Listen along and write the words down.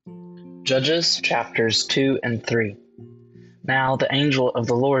Judges chapters 2 and 3. Now the angel of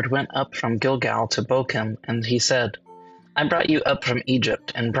the Lord went up from Gilgal to Bochim, and he said, I brought you up from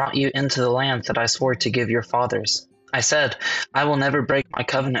Egypt, and brought you into the land that I swore to give your fathers. I said, I will never break my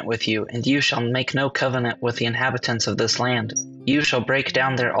covenant with you, and you shall make no covenant with the inhabitants of this land. You shall break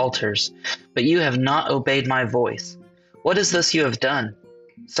down their altars, but you have not obeyed my voice. What is this you have done?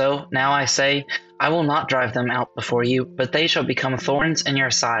 So now I say, I will not drive them out before you, but they shall become thorns in your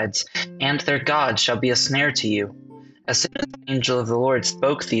sides, and their God shall be a snare to you. As soon as the angel of the Lord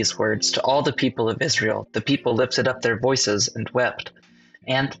spoke these words to all the people of Israel, the people lifted up their voices and wept.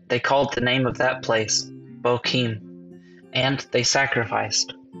 And they called the name of that place Bochim, and they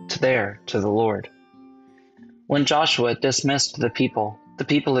sacrificed there to the Lord. When Joshua dismissed the people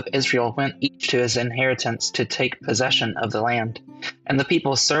of Israel went each to his inheritance to take possession of the land. And the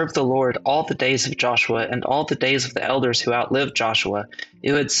people served the Lord all the days of Joshua and all the days of the elders who outlived Joshua,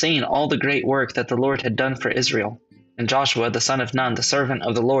 who had seen all the great work that the Lord had done for Israel. And Joshua the son of Nun, the servant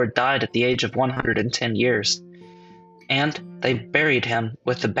of the Lord, died at the age of 110 years. And they buried him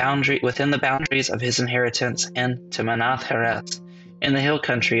within the boundaries of his inheritance in Timnath-Heres, in the hill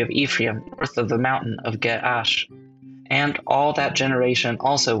country of Ephraim, north of the mountain of Gaash. And all that generation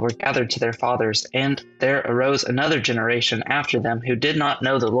also were gathered to their fathers, and there arose another generation after them who did not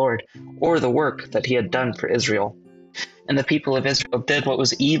know the Lord, or the work that he had done for Israel. And the people of Israel did what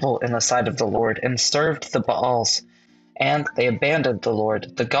was evil in the sight of the Lord, and served the Baals. And they abandoned the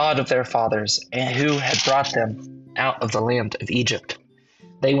Lord, the God of their fathers, and who had brought them out of the land of Egypt.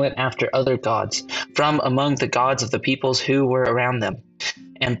 They went after other gods, from among the gods of the peoples who were around them,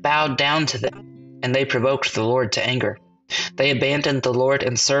 and bowed down to them. And they provoked the Lord to anger. They abandoned the Lord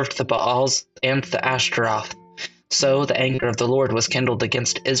and served the Baals and the Ashtaroth. So the anger of the Lord was kindled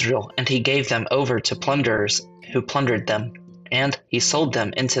against Israel, and he gave them over to plunderers who plundered them. And he sold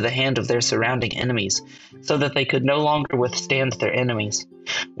them into the hand of their surrounding enemies, so that they could no longer withstand their enemies.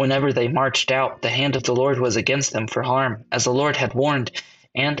 Whenever they marched out, the hand of the Lord was against them for harm, as the Lord had warned,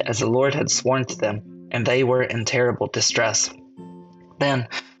 and as the Lord had sworn to them, and they were in terrible distress. Then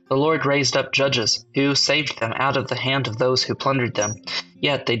the Lord raised up judges, who saved them out of the hand of those who plundered them.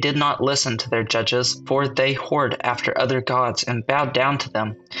 Yet they did not listen to their judges, for they whored after other gods and bowed down to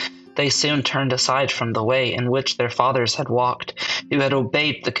them. They soon turned aside from the way in which their fathers had walked, who had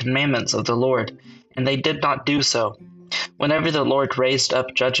obeyed the commandments of the Lord, and they did not do so. Whenever the Lord raised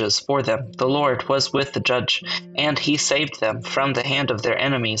up judges for them, the Lord was with the judge, and he saved them from the hand of their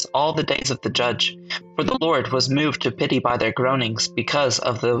enemies all the days of the judge. For the Lord was moved to pity by their groanings because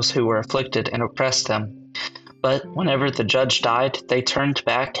of those who were afflicted and oppressed them. But whenever the judge died, they turned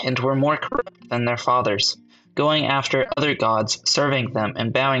back and were more corrupt than their fathers, going after other gods, serving them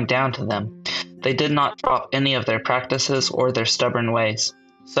and bowing down to them. They did not drop any of their practices or their stubborn ways.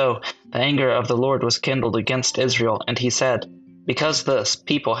 So the anger of the Lord was kindled against Israel, and he said, Because this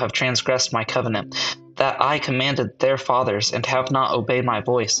people have transgressed my covenant, that I commanded their fathers, and have not obeyed my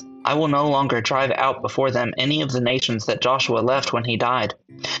voice, I will no longer drive out before them any of the nations that Joshua left when he died,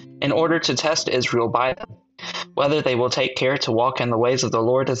 in order to test Israel by them, whether they will take care to walk in the ways of the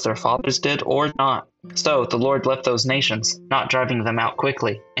Lord as their fathers did or not. So the Lord left those nations, not driving them out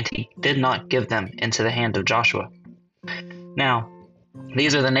quickly, and he did not give them into the hand of Joshua. Now,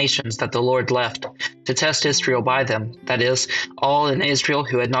 these are the nations that the Lord left, to test Israel by them, that is, all in Israel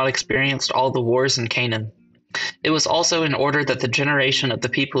who had not experienced all the wars in Canaan. It was also in order that the generation of the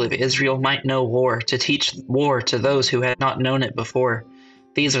people of Israel might know war, to teach war to those who had not known it before.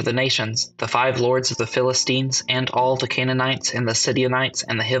 These are the nations, the 5 lords of the Philistines, and all the Canaanites, and the Sidonites,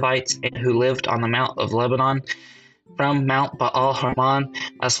 and the Hivites, and who lived on the Mount of Lebanon, from Mount Baal Hermon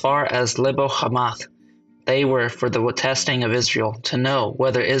as far as Lebo Hamath. They were for the testing of Israel, to know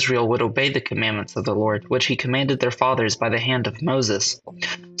whether Israel would obey the commandments of the Lord, which he commanded their fathers by the hand of Moses.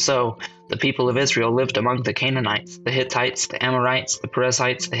 So the people of Israel lived among the Canaanites, the Hittites, the Amorites, the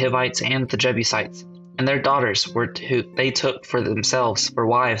Perizzites, the Hivites, and the Jebusites. And their daughters they took for themselves for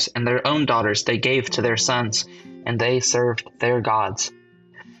wives, and their own daughters they gave to their sons, and they served their gods.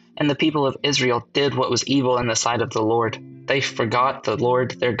 And the people of Israel did what was evil in the sight of the Lord. They forgot the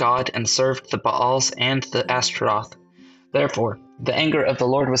Lord their God, and served the Baals and the Ashtaroth. Therefore the anger of the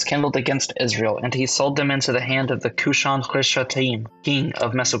Lord was kindled against Israel, and he sold them into the hand of the Cushan-Rishathaim, king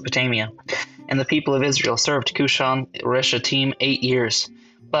of Mesopotamia. And the people of Israel served Cushan-Rishathaim 8 years.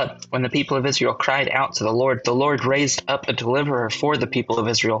 But when the people of Israel cried out to the Lord raised up a deliverer for the people of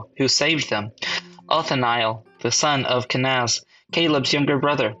Israel, who saved them, Othniel, the son of Kenaz, Caleb's younger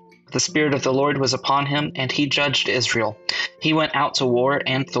brother. the Spirit of the Lord was upon him, and he judged Israel. He went out to war,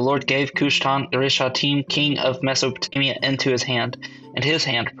 and the Lord gave Cushan-Rishathaim, king of Mesopotamia, into his hand, and his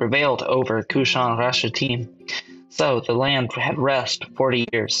hand prevailed over Cushan-Rishathaim. So the land had rest 40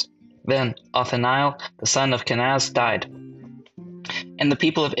 years. Then Othniel, the son of Kenaz, died. And the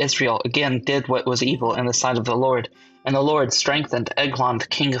people of Israel again did what was evil in the sight of the Lord. And the Lord strengthened Eglon, the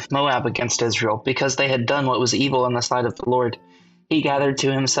king of Moab, against Israel, because they had done what was evil in the sight of the Lord. He gathered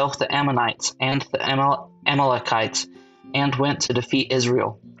to himself the Ammonites and the Amalekites, and went to defeat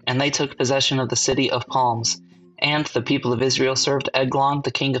Israel. And they took possession of the city of palms. And the people of Israel served Eglon,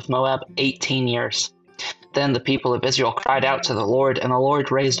 the king of Moab, 18 years. Then the people of Israel cried out to the Lord, and the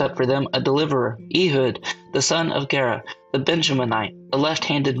Lord raised up for them a deliverer, Ehud, the son of Gera, the Benjaminite, a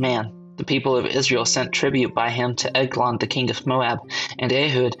left-handed man. The people of Israel sent tribute by him to Eglon, the king of Moab, and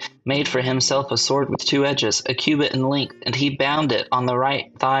Ehud made for himself a sword with 2 edges, a cubit in length, and he bound it on the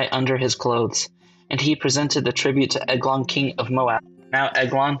right thigh under his clothes. And he presented the tribute to Eglon, king of Moab. Now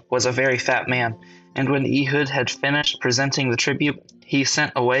Eglon was a very fat man, and when Ehud had finished presenting the tribute, he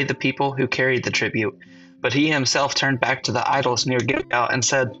sent away the people who carried the tribute. But he himself turned back to the idols near Gilgal and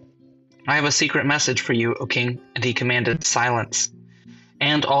said, I have a secret message for you, O king. And he commanded silence.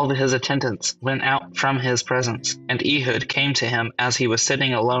 And all his attendants went out from his presence. And Ehud came to him as he was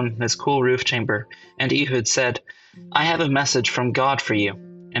sitting alone in his cool roof chamber. And Ehud said, I have a message from God for you.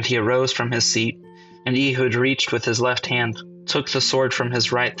 And he arose from his seat. And Ehud reached with his left hand, took the sword from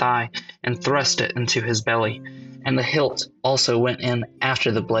his right thigh, and thrust it into his belly. And the hilt also went in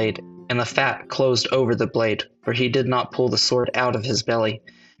after the blade, and the fat closed over the blade, for he did not pull the sword out of his belly,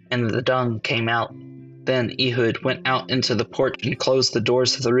 and the dung came out. Then Ehud went out into the porch and closed the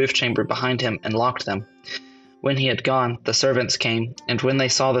doors of the roof chamber behind him and locked them. When he had gone, the servants came, and when they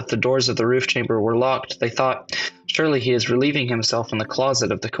saw that the doors of the roof chamber were locked, they thought, surely he is relieving himself in the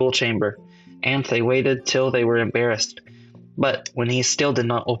closet of the cool chamber. And they waited till they were embarrassed. But when he still did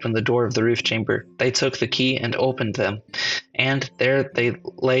not open the door of the roof chamber, they took the key and opened them. And there they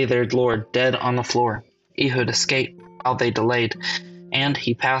lay their lord dead on the floor. Ehud escaped while they delayed, and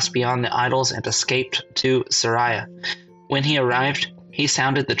he passed beyond the idols and escaped to Sariah. When he arrived, he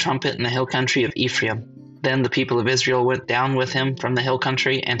sounded the trumpet in the hill country of Ephraim. Then the people of Israel went down with him from the hill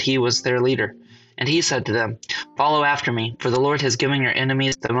country, and he was their leader. And he said to them, Follow after me, for the Lord has given your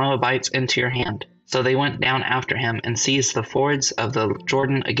enemies, the Moabites, into your hand. So they went down after him and seized the fords of the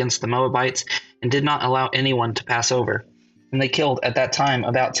Jordan against the Moabites, and did not allow anyone to pass over. And they killed at that time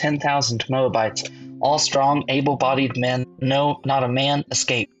about 10,000 Moabites, all strong, able-bodied men. No, not a man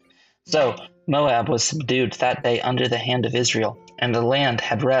escaped. So Moab was subdued that day under the hand of Israel, and the land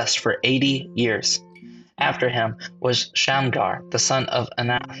had rest for 80 years. After him was Shamgar, the son of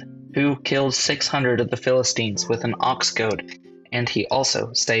Anath, who killed 600 of the Philistines with an ox goad, and he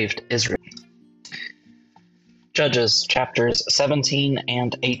also saved Israel. Judges chapters 17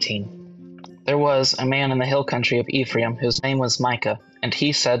 and 18. There was a man in the hill country of Ephraim whose name was Micah, and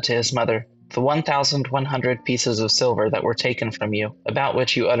he said to his mother, The 1,100 pieces of silver that were taken from you, about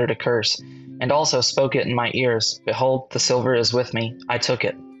which you uttered a curse, and also spoke it in my ears, behold, the silver is with me, I took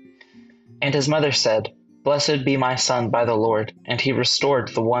it. And his mother said, Blessed be my son by the Lord, and he restored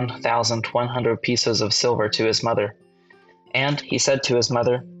the 1,100 pieces of silver to his mother. And he said to his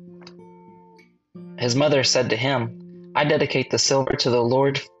mother said to him, I dedicate the silver to the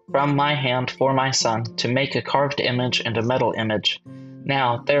Lord from my hand for my son, to make a carved image and a metal image.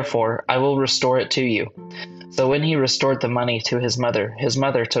 Now, therefore, I will restore it to you. So when he restored the money to his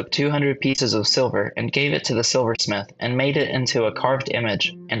mother took 200 pieces of silver and gave it to the silversmith, and made it into a carved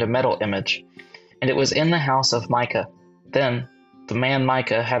image and a metal image. And it was in the house of Micah. Then the man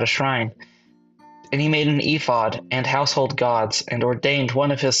Micah had a shrine, and he made an ephod and household gods, and ordained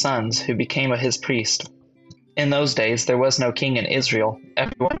one of his sons, who became his priest. In those days there was no king in Israel.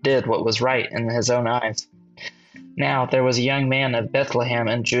 Everyone did what was right in his own eyes. Now there was a young man of Bethlehem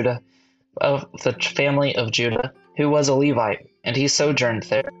in Judah, of the family of Judah, who was a Levite, and he sojourned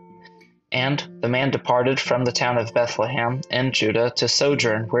there. And the man departed from the town of Bethlehem in Judah to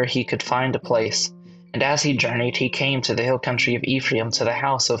sojourn where he could find a place. And as he journeyed, he came to the hill country of Ephraim, to the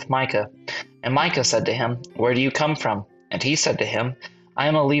house of Micah. And Micah said to him, Where do you come from? And he said to him, I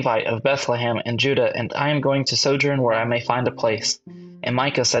am a Levite of Bethlehem in Judah, and I am going to sojourn where I may find a place. And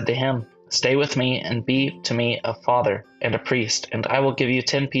Micah said to him, Stay with me, and be to me a father and a priest, and I will give you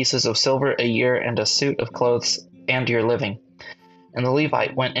 10 pieces of silver a year, and a suit of clothes, and your living. And the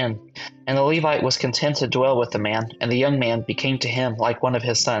Levite went in. And the Levite was content to dwell with the man, and the young man became to him like one of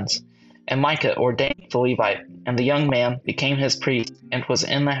his sons. And Micah ordained the Levite, and the young man became his priest, and was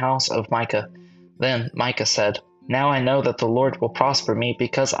in the house of Micah. Then Micah said, Now I know that the Lord will prosper me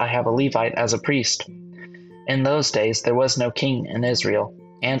because I have a Levite as a priest. In those days there was no king in Israel,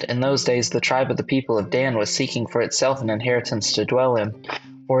 and in those days the tribe of the people of Dan was seeking for itself an inheritance to dwell in,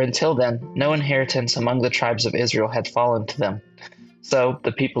 for until then no inheritance among the tribes of Israel had fallen to them. So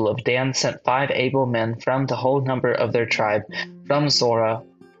the people of Dan sent 5 able men from the whole number of their tribe, from Zorah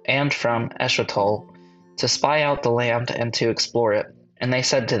and from Eshtaol, to spy out the land and to explore it. And they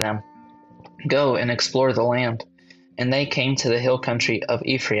said to them, "Go and explore the land." And they came to the hill country of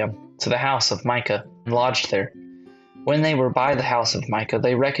Ephraim, to the house of Micah, and lodged there. When they were by the house of Micah,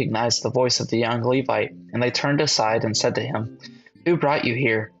 they recognized the voice of the young Levite, and they turned aside and said to him, "Who brought you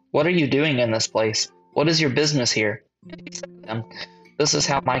here? What are you doing in this place? What is your business here?" And he said to them, "This is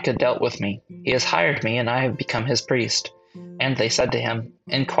how Micah dealt with me. He has hired me, and I have become his priest." And they said to him,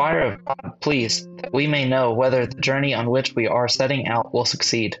 "Inquire of God, please, that we may know whether the journey on which we are setting out will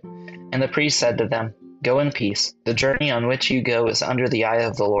succeed." And the priest said to them, "Go in peace. The journey on which you go is under the eye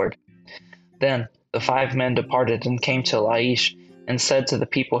of the Lord." Then the 5 men departed and came to Laish, and said to the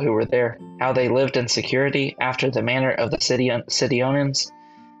people who were there how they lived in security after the manner of the Sidonians,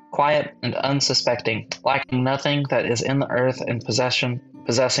 quiet and unsuspecting, lacking nothing that is in the earth and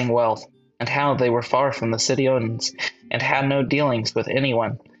possessing wealth, and how they were far from the Sidonians, and had no dealings with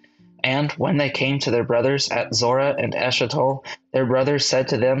anyone. And when they came to their brothers at Zorah and Eshtaol, their brothers said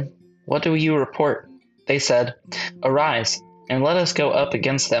to them, "What do you report?" They said, "Arise, and let us go up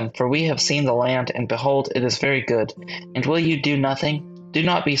against them, for we have seen the land, and behold, it is very good. And will you do nothing? Do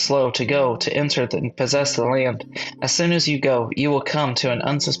not be slow to go to enter and possess the land. As soon as you go, you will come to an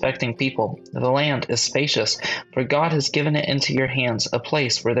unsuspecting people. The land is spacious, for God has given it into your hands, a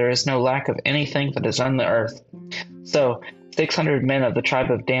place where there is no lack of anything that is on the earth." So 600 men of the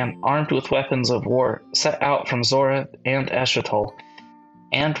tribe of Dan, armed with weapons of war, set out from Zorah and Eshtaol,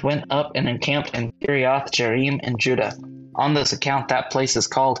 and went up and encamped in Kiriath Jearim in Judah. On this account that place is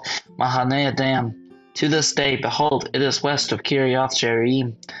called Mahaneh-dan. To this day, behold, it is west of Kiriath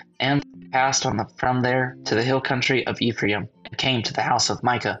Jearim, and passed from there to the hill country of Ephraim, and came to the house of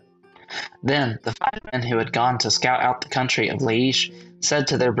Micah. Then the 5 men who had gone to scout out the country of Laish said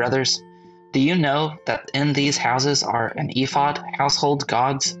to their brothers, "Do you know that in these houses are an ephod, household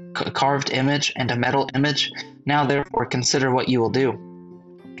gods, a carved image, and a metal image? Now therefore consider what you will do."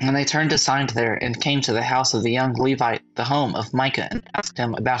 And they turned aside there, and came to the house of the young Levite, the home of Micah, and asked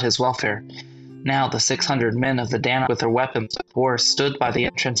him about his welfare. Now the 600 men of the Danites with their weapons of war stood by the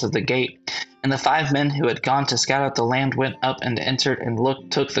entrance of the gate. And the 5 men who had gone to scout out the land went up and entered, and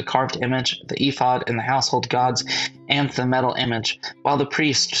took the carved image, the ephod, and the household gods, and the metal image, while the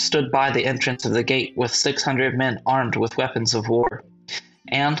priest stood by the entrance of the gate with 600 men armed with weapons of war.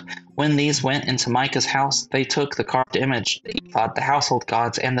 And when these went into Micah's house, they took the carved image, the ephod, the household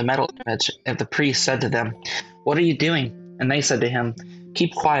gods, and the metal image. And the priest said to them, "What are you doing?" And they said to him,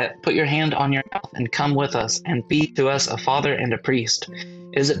 "Keep quiet, put your hand on your mouth, and come with us, and be to us a father and a priest.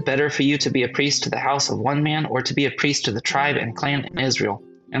 Is it better for you to be a priest to the house of one man, or to be a priest to the tribe and clan in Israel?"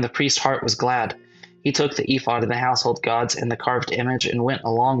 And the priest's heart was glad. He took the ephod and the household gods and the carved image, and went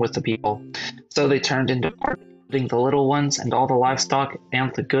along with the people. So they turned and departed, putting the little ones and all the livestock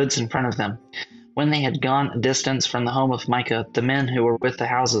and the goods in front of them. When they had gone a distance from the home of Micah, the men who were with the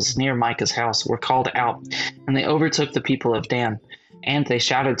houses near Micah's house were called out, and they overtook the people of Dan. And they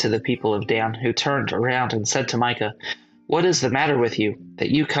shouted to the people of Dan, who turned around and said to Micah, "What is the matter with you,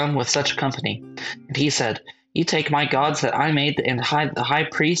 that you come with such company?" And he said, "You take my gods that I made and hide the high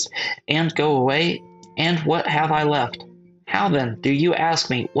priest, and go away, and what have I left? How then do you ask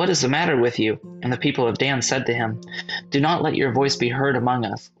me, what is the matter with you?" And the people of Dan said to him, "Do not let your voice be heard among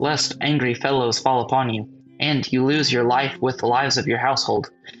us, lest angry fellows fall upon you, and you lose your life with the lives of your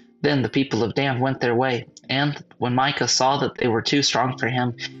household." Then the people of Dan went their way, and when Micah saw that they were too strong for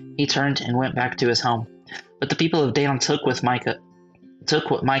him, he turned and went back to his home. But the people of Dan took what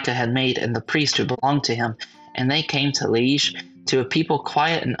Micah had made, and the priest who belonged to him, and they came to Laish, to a people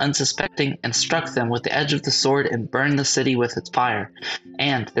quiet and unsuspecting, and struck them with the edge of the sword, and burned the city with its fire.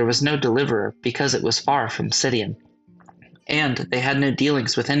 And there was no deliverer, because it was far from Sidon. And they had no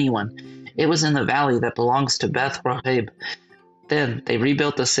dealings with anyone. It was in the valley that belongs to Beth Rahab. Then they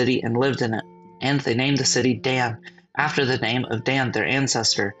rebuilt the city and lived in it. And they named the city Dan, after the name of Dan their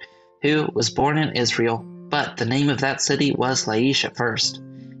ancestor, who was born in Israel. But the name of that city was Laish at first.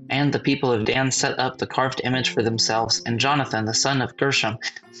 And the people of Dan set up the carved image for themselves, and Jonathan the son of Gershom,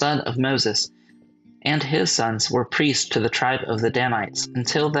 son of Moses, and his sons were priests to the tribe of the Danites,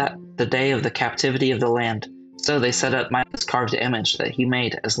 until the day of the captivity of the land. So they set up Micah's carved image that he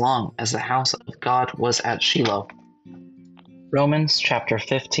made as long as the house of God was at Shiloh. Romans chapter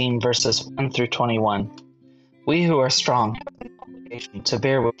 15 verses 1 through 21. We who are strong have an obligation to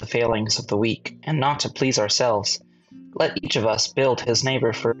bear with the failings of the weak, and not to please ourselves. Let each of us build his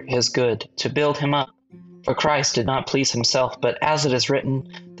neighbor for his good, to build him up. For Christ did not please himself, but as it is written,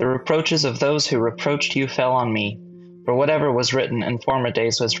 the reproaches of those who reproached you fell on me. For whatever was written in former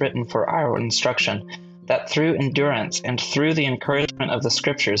days was written for our instruction, that through endurance and through the encouragement of the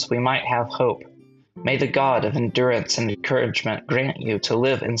Scriptures we might have hope. May the God of endurance and encouragement grant you to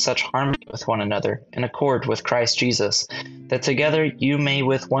live in such harmony with one another, in accord with Christ Jesus, that together you may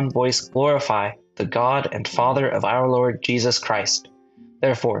with one voice glorify the God and Father of our Lord Jesus Christ.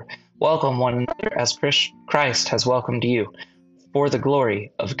 Therefore, welcome one another as Christ has welcomed you, for the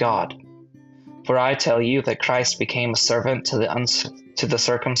glory of God. For I tell you that Christ became a servant to the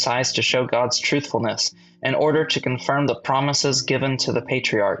circumcised to show God's truthfulness, in order to confirm the promises given to the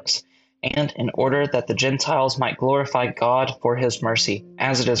patriarchs, and in order that the Gentiles might glorify God for his mercy,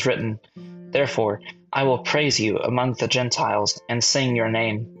 as it is written, Therefore I will praise you among the Gentiles, and sing your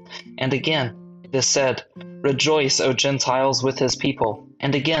name. And again it is said, Rejoice, O Gentiles, with his people.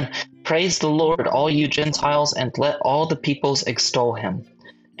 And again, Praise the Lord, all you Gentiles, and let all the peoples extol him.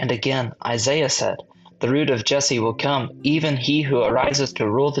 And again, Isaiah said, The root of Jesse will come, even he who arises to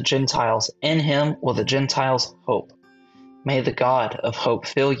rule the Gentiles. In him will the Gentiles hope. May the God of hope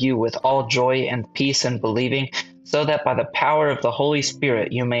fill you with all joy and peace in believing, so that by the power of the Holy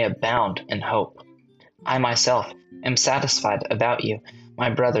Spirit you may abound in hope. I myself am satisfied about you, my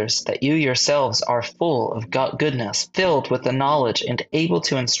brothers, that you yourselves are full of goodness, filled with the knowledge, and able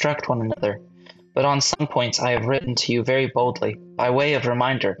to instruct one another. But on some points I have written to you very boldly, by way of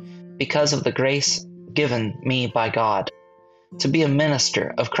reminder, because of the grace given me by God, to be a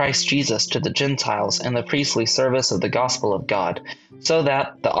minister of Christ Jesus to the Gentiles in the priestly service of the gospel of God, so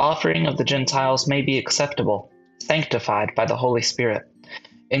that the offering of the Gentiles may be acceptable, sanctified by the Holy Spirit.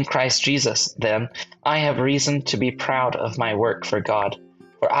 In Christ Jesus, then, I have reason to be proud of my work for God,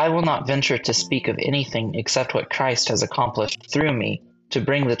 for I will not venture to speak of anything except what Christ has accomplished through me to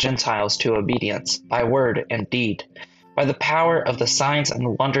bring the Gentiles to obedience, by word and deed, by the power of the signs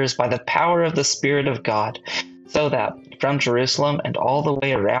and wonders, by the power of the Spirit of God, so that from Jerusalem and all the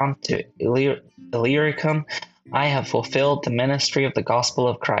way around to Illyricum, I have fulfilled the ministry of the gospel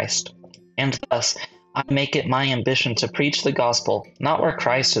of Christ. And thus, I make it my ambition to preach the gospel, not where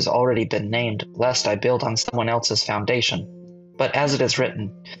Christ has already been named, lest I build on someone else's foundation. But as it is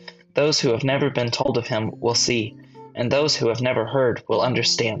written, those who have never been told of him will see, and those who have never heard will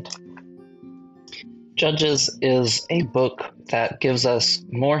understand. Judges is a book that gives us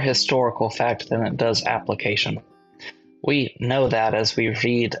more historical fact than it does application. We know that as we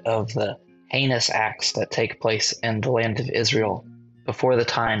read of the heinous acts that take place in the land of Israel before the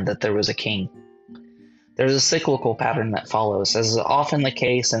time that there was a king. There's a cyclical pattern that follows, as is often the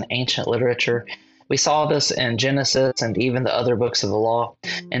case in ancient literature. We saw this in Genesis and even the other books of the law.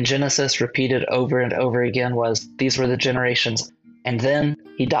 In Genesis, repeated over and over again was, these were the generations, and then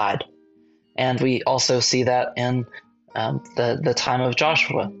he died. And we also see that in the time of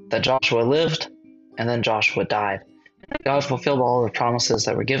Joshua, that Joshua lived, and then Joshua died. God fulfilled all the promises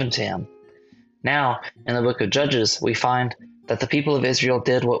that were given to him. Now, in the book of Judges, we find that the people of Israel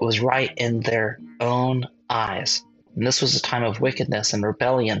did what was right in their own eyes. And this was a time of wickedness and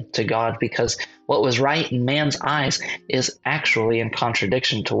rebellion to God, because what was right in man's eyes is actually in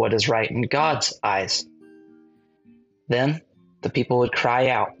contradiction to what is right in God's eyes. Then the people would cry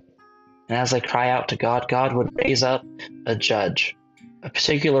out. And as they cry out to God, God would raise up a judge, a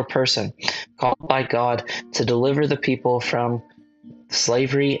particular person called by God to deliver the people from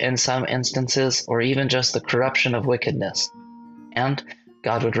slavery in some instances, or even just the corruption of wickedness. And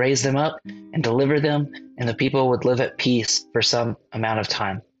God would raise them up and deliver them, and the people would live at peace for some amount of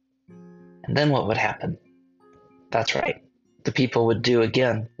time. And then what would happen? That's right. The people would do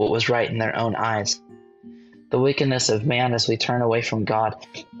again what was right in their own eyes. The wickedness of man as we turn away from God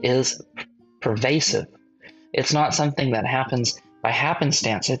is pervasive. It's not something that happens by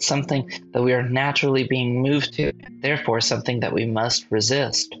happenstance. It's something that we are naturally being moved to, therefore something that we must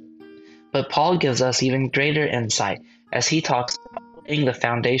resist. But Paul gives us even greater insight as he talks about laying the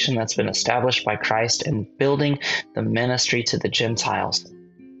foundation that's been established by Christ and building the ministry to the Gentiles.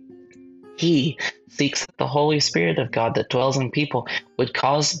 He seeks that the Holy Spirit of God that dwells in people would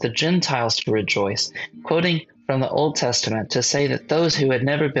cause the Gentiles to rejoice, quoting from the Old Testament to say that those who had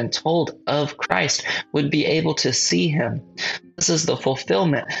never been told of Christ would be able to see him. This is the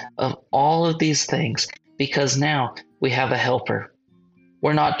fulfillment of all of these things, because now we have a helper.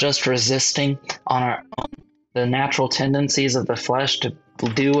 We're not just resisting on our own the natural tendencies of the flesh to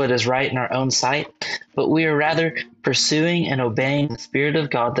do what is right in our own sight, but we are rather pursuing and obeying the Spirit of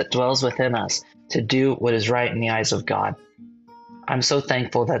God that dwells within us to do what is right in the eyes of God. I'm so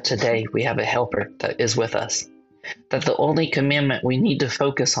thankful that today we have a helper that is with us, that the only commandment we need to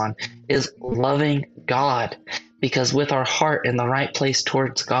focus on is loving God, because with our heart in the right place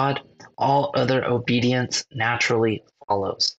towards God, all other obedience naturally follows.